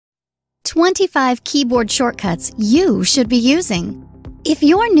25 keyboard shortcuts you should be using. If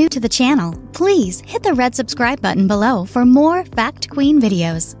you're new to the channel, please hit the red subscribe button below for more Fact Queen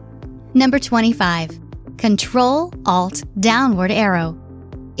videos. Number 25. Control-Alt downward arrow.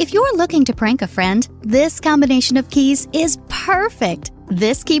 If you're looking to prank a friend, this combination of keys is perfect.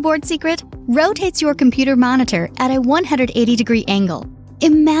 This keyboard secret rotates your computer monitor at a 180-degree angle.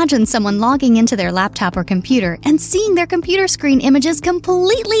 Imagine someone logging into their laptop or computer and seeing their computer screen images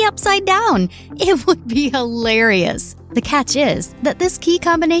completely upside down. It would be hilarious. The catch is that this key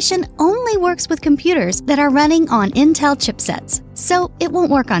combination only works with computers that are running on Intel chipsets, so it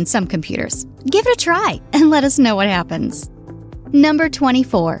won't work on some computers. Give it a try and let us know what happens. Number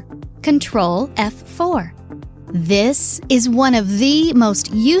 24. Control F4. This is one of the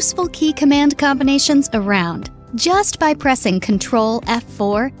most useful key command combinations around. Just by pressing Control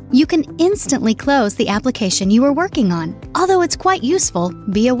F4, you can instantly close the application you are working on. Although it's quite useful,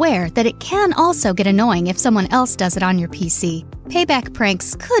 be aware that it can also get annoying if someone else does it on your PC. Payback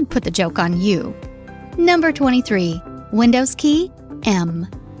pranks could put the joke on you. Number 23. Windows key M.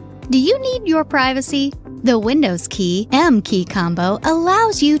 Do you need your privacy? The Windows key M key combo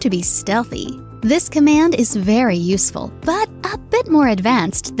allows you to be stealthy. This command is very useful, but a bit more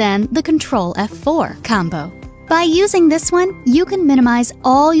advanced than the Control F4 combo. By using this one, you can minimize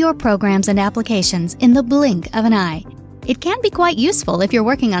all your programs and applications in the blink of an eye. It can be quite useful if you're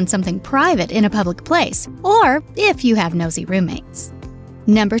working on something private in a public place, or if you have nosy roommates.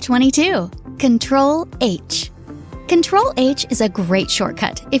 Number 22. Control H. Control H is a great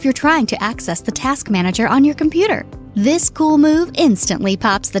shortcut if you're trying to access the Task Manager on your computer. This cool move instantly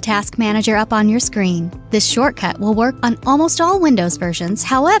pops the Task Manager up on your screen. This shortcut will work on almost all Windows versions.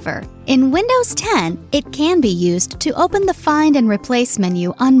 However, in Windows 10, it can be used to open the Find and Replace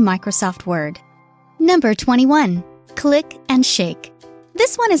menu on Microsoft Word. Number 21. Click and Shake.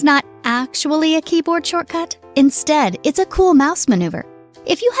 This one is not actually a keyboard shortcut. Instead, it's a cool mouse maneuver.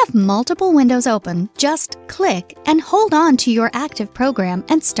 If you have multiple windows open, just click and hold on to your active program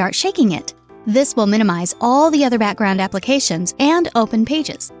and start shaking it. This will minimize all the other background applications and open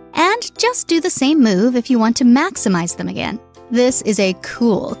pages. And just do the same move if you want to maximize them again. This is a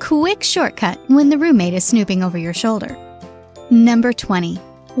cool, quick shortcut when the roommate is snooping over your shoulder. Number 20.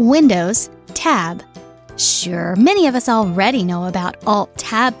 Windows Tab. Sure, many of us already know about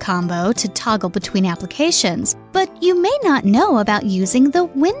Alt-Tab combo to toggle between applications, but you may not know about using the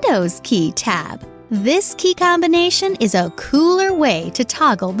Windows key Tab. This key combination is a cooler way to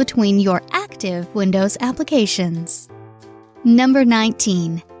toggle between your active Windows applications. Number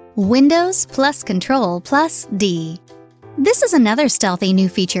 19. Windows plus Control plus D. This is another stealthy new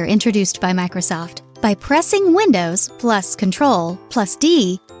feature introduced by Microsoft. By pressing Windows plus Control plus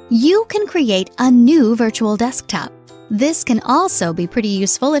D, you can create a new virtual desktop. This can also be pretty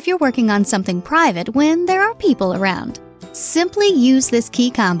useful if you're working on something private when there are people around. Simply use this key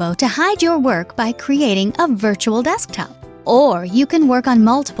combo to hide your work by creating a virtual desktop. Or you can work on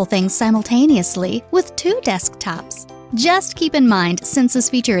multiple things simultaneously with two desktops. Just keep in mind, since this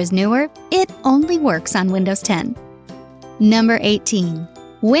feature is newer, it only works on Windows 10. Number 18.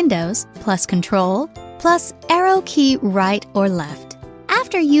 Windows plus Control plus arrow key right or left.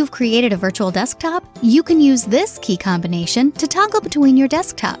 After you've created a virtual desktop, you can use this key combination to toggle between your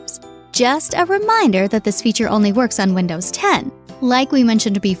desktops. Just a reminder that this feature only works on Windows 10. Like we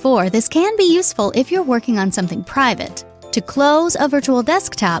mentioned before, this can be useful if you're working on something private. To close a virtual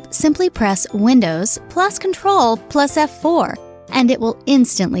desktop, simply press Windows plus Control plus F4, and it will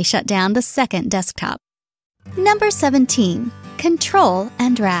instantly shut down the second desktop. Number 17. Control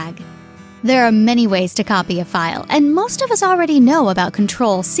and drag. There are many ways to copy a file, and most of us already know about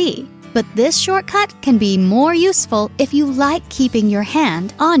Control-C. But this shortcut can be more useful if you like keeping your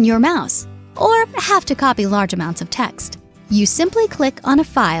hand on your mouse, or have to copy large amounts of text. You simply click on a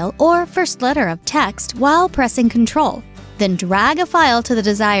file or first letter of text while pressing Control, then drag a file to the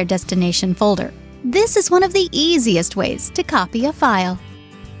desired destination folder. This is one of the easiest ways to copy a file.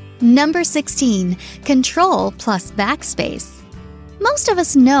 Number 16. Control plus Backspace. Most of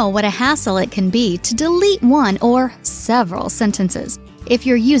us know what a hassle it can be to delete one or several sentences if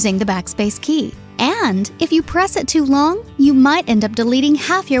you're using the backspace key. And if you press it too long, you might end up deleting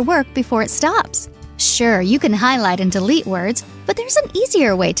half your work before it stops. Sure, you can highlight and delete words, but there's an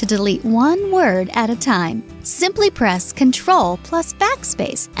easier way to delete one word at a time. Simply press Control plus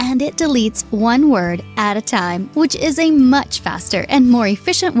Backspace and it deletes one word at a time, which is a much faster and more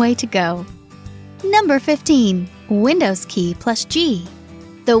efficient way to go. Number 15. Windows key plus G.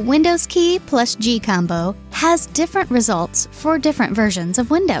 The Windows key plus G combo has different results for different versions of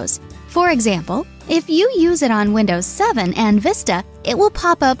Windows. For example, if you use it on Windows 7 and Vista, It will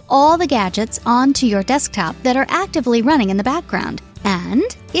pop up all the gadgets onto your desktop that are actively running in the background.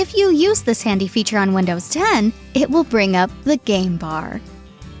 And if you use this handy feature on Windows 10, it will bring up the game bar.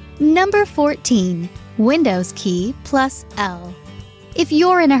 Number 14. Windows key plus L. If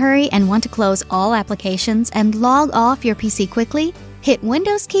you're in a hurry and want to close all applications and log off your PC quickly, hit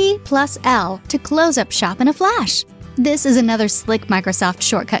Windows key plus L to close up shop in a flash. This is another slick Microsoft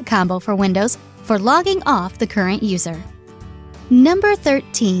shortcut combo for Windows for logging off the current user. Number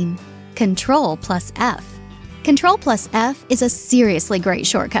 13. Control plus F. Control plus F is a seriously great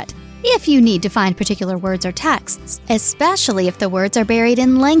shortcut if you need to find particular words or texts, especially if the words are buried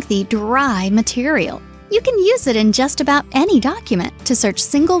in lengthy, dry material. You can use it in just about any document to search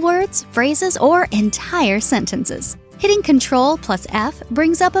single words, phrases, or entire sentences. Hitting Control plus F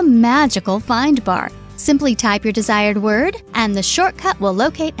brings up a magical find bar. Simply type your desired word, and the shortcut will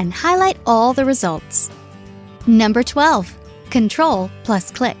locate and highlight all the results. Number 12. Control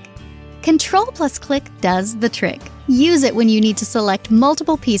plus Click. Control plus Click does the trick. Use it when you need to select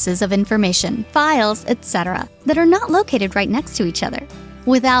multiple pieces of information, files, etc. that are not located right next to each other.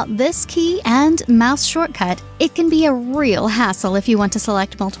 Without this key and mouse shortcut, it can be a real hassle if you want to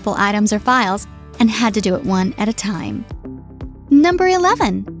select multiple items or files and had to do it one at a time. Number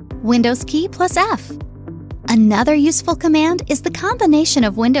 11. Windows key plus F. Another useful command is the combination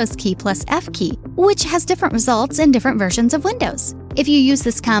of Windows key plus F key, which has different results in different versions of Windows. If you use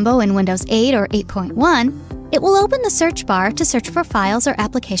this combo in Windows 8 or 8.1, it will open the search bar to search for files or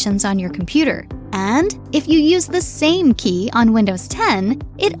applications on your computer. And if you use the same key on Windows 10,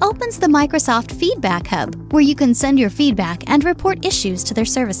 it opens the Microsoft Feedback Hub, where you can send your feedback and report issues to their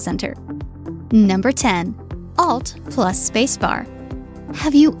service center. Number 10. Alt plus Spacebar.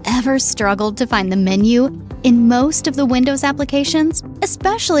 Have you ever struggled to find the menu in most of the Windows applications,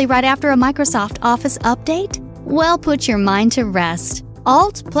 especially right after a Microsoft Office update? Well, put your mind to rest.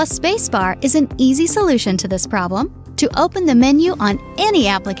 Alt plus Spacebar is an easy solution to this problem. To open the menu on any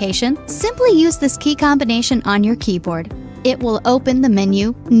application, simply use this key combination on your keyboard. It will open the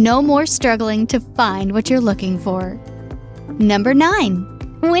menu, no more struggling to find what you're looking for. Number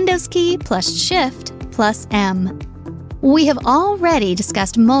 9. Windows key plus Shift plus M. We have already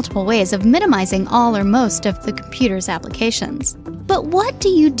discussed multiple ways of minimizing all or most of the computer's applications. But what do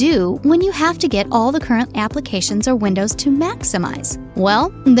you do when you have to get all the current applications or windows to maximize?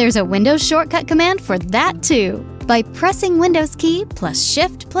 Well, there's a Windows shortcut command for that too. By pressing Windows key plus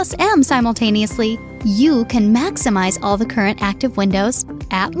Shift plus M simultaneously, you can maximize all the current active windows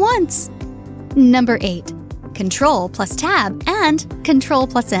at once. Number 8. Control plus Tab and Control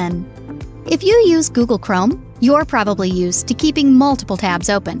plus N. If you use Google Chrome, you're probably used to keeping multiple tabs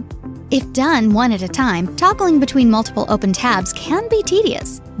open. If done one at a time, toggling between multiple open tabs can be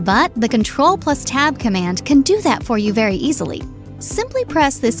tedious, but the Control plus Tab command can do that for you very easily. Simply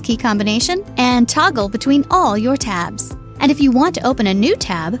press this key combination and toggle between all your tabs. And if you want to open a new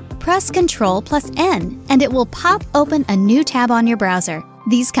tab, press Control plus N and it will pop open a new tab on your browser.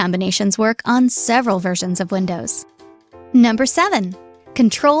 These combinations work on several versions of Windows. Number 7.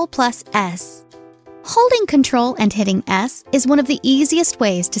 Control plus S. Holding Control and hitting S is one of the easiest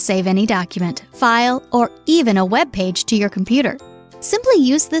ways to save any document, file, or even a web page to your computer. Simply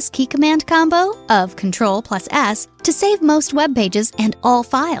use this key command combo of Control plus S to save most web pages and all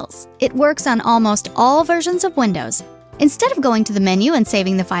files. It works on almost all versions of Windows. Instead of going to the menu and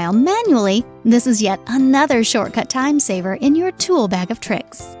saving the file manually, this is yet another shortcut time saver in your tool bag of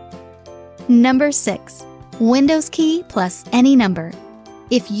tricks. Number 6. Windows key plus any number.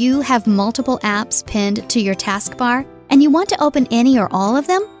 If you have multiple apps pinned to your taskbar and you want to open any or all of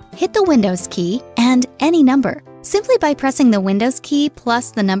them, hit the Windows key and any number. Simply by pressing the Windows key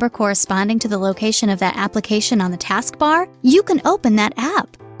plus the number corresponding to the location of that application on the taskbar, you can open that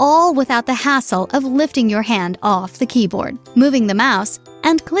app, all without the hassle of lifting your hand off the keyboard, moving the mouse,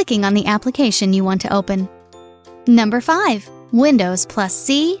 and clicking on the application you want to open. Number 5. Windows plus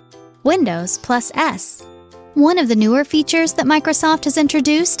C, Windows plus S. One of the newer features that Microsoft has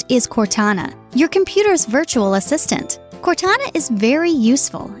introduced is Cortana, your computer's virtual assistant. Cortana is very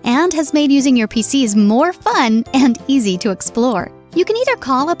useful and has made using your PCs more fun and easy to explore. You can either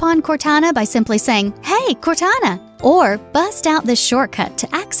call upon Cortana by simply saying, "Hey, Cortana," or bust out this shortcut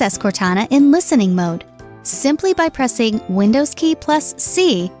to access Cortana in listening mode. Simply by pressing Windows key plus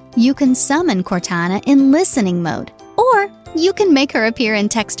C, you can summon Cortana in listening mode, or you can make her appear in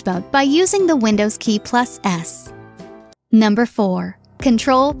text mode by using the Windows key plus S. Number 4.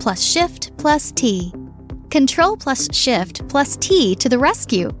 Control plus Shift plus T. Control plus Shift plus T to the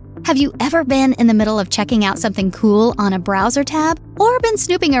rescue. Have you ever been in the middle of checking out something cool on a browser tab, or been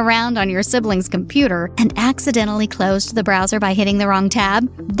snooping around on your sibling's computer and accidentally closed the browser by hitting the wrong tab?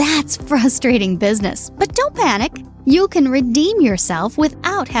 That's frustrating business, but don't panic. You can redeem yourself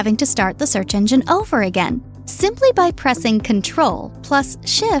without having to start the search engine over again. Simply by pressing Ctrl plus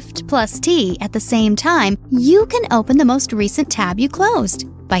Shift plus T at the same time, you can open the most recent tab you closed.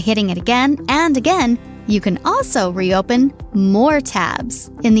 By hitting it again and again, you can also reopen more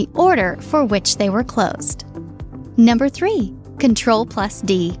tabs in the order for which they were closed. Number 3. Ctrl plus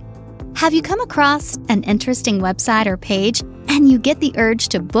D. Have you come across an interesting website or page and you get the urge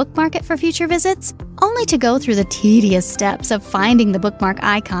to bookmark it for future visits, only to go through the tedious steps of finding the bookmark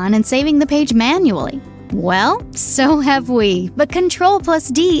icon and saving the page manually? Well, so have we, but Ctrl plus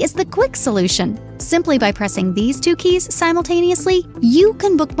D is the quick solution. Simply by pressing these two keys simultaneously, you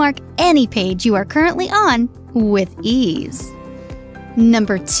can bookmark any page you are currently on with ease.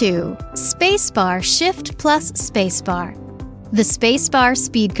 Number 2. Spacebar Shift plus Spacebar. The Spacebar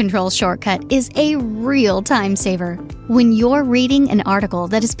speed control shortcut is a real time saver. When you're reading an article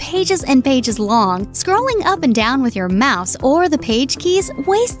that is pages and pages long, scrolling up and down with your mouse or the page keys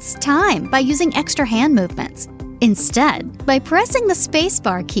wastes time by using extra hand movements. Instead, by pressing the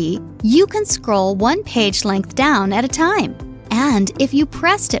spacebar key, you can scroll one page length down at a time. And if you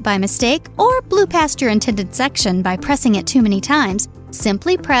pressed it by mistake or blew past your intended section by pressing it too many times,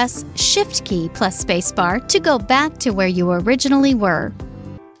 simply press Shift key plus spacebar to go back to where you originally were.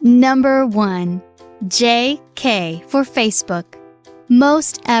 Number 1. JK for Facebook.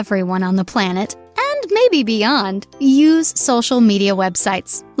 Most everyone on the planet, and maybe beyond, use social media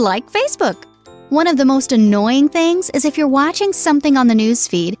websites like Facebook. One of the most annoying things is if you're watching something on the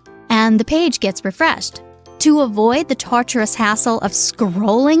newsfeed and the page gets refreshed. To avoid the torturous hassle of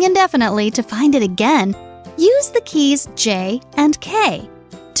scrolling indefinitely to find it again, use the keys J and K.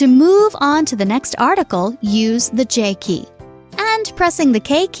 To move on to the next article, use the J key. And pressing the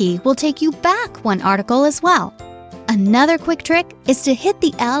K key will take you back one article as well. Another quick trick is to hit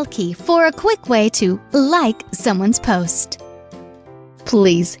the L key for a quick way to like someone's post.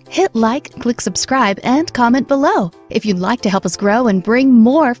 Please hit like, click subscribe, and comment below if you'd like to help us grow and bring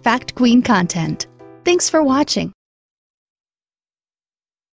more Fact Queen content. Thanks for watching.